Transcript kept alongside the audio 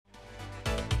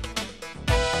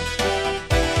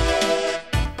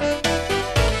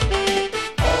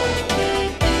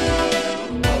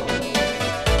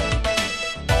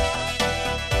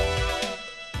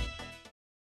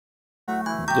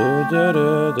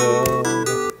Oh,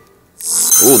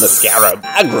 the scarab.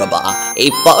 Agrabah,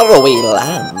 a faraway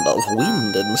land of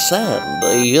wind and sand.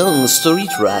 A young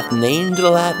street rat named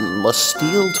Aladdin must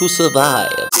steal to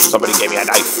survive. Somebody gave me a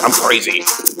knife. I'm crazy.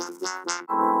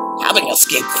 Having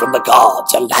escaped from the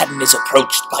guards, Aladdin is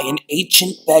approached by an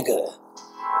ancient beggar.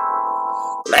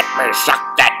 Let me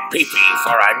suck that pee-pee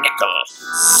for a nickel.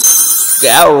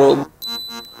 Scarab,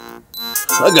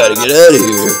 I gotta get out of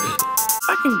here.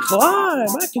 I can climb.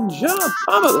 I can jump.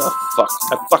 Fuck.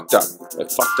 I fucked up.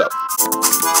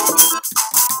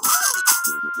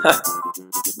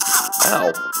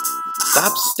 Ow.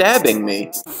 Stop stabbing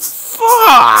me.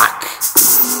 Fuck!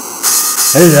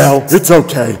 Hey Al, it's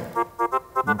okay.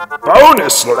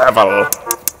 Bonus level.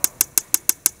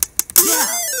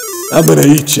 I'm gonna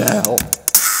eat you, Al.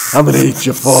 I'm gonna eat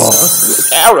you for.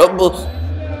 Scarab.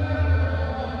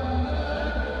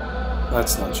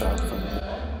 That's not child friendly.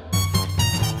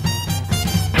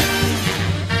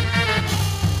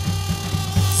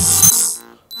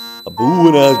 Abu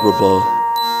and Agrabah.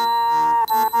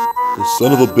 The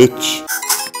son of a bitch.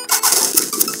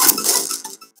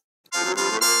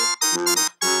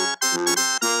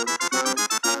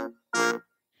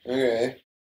 Okay.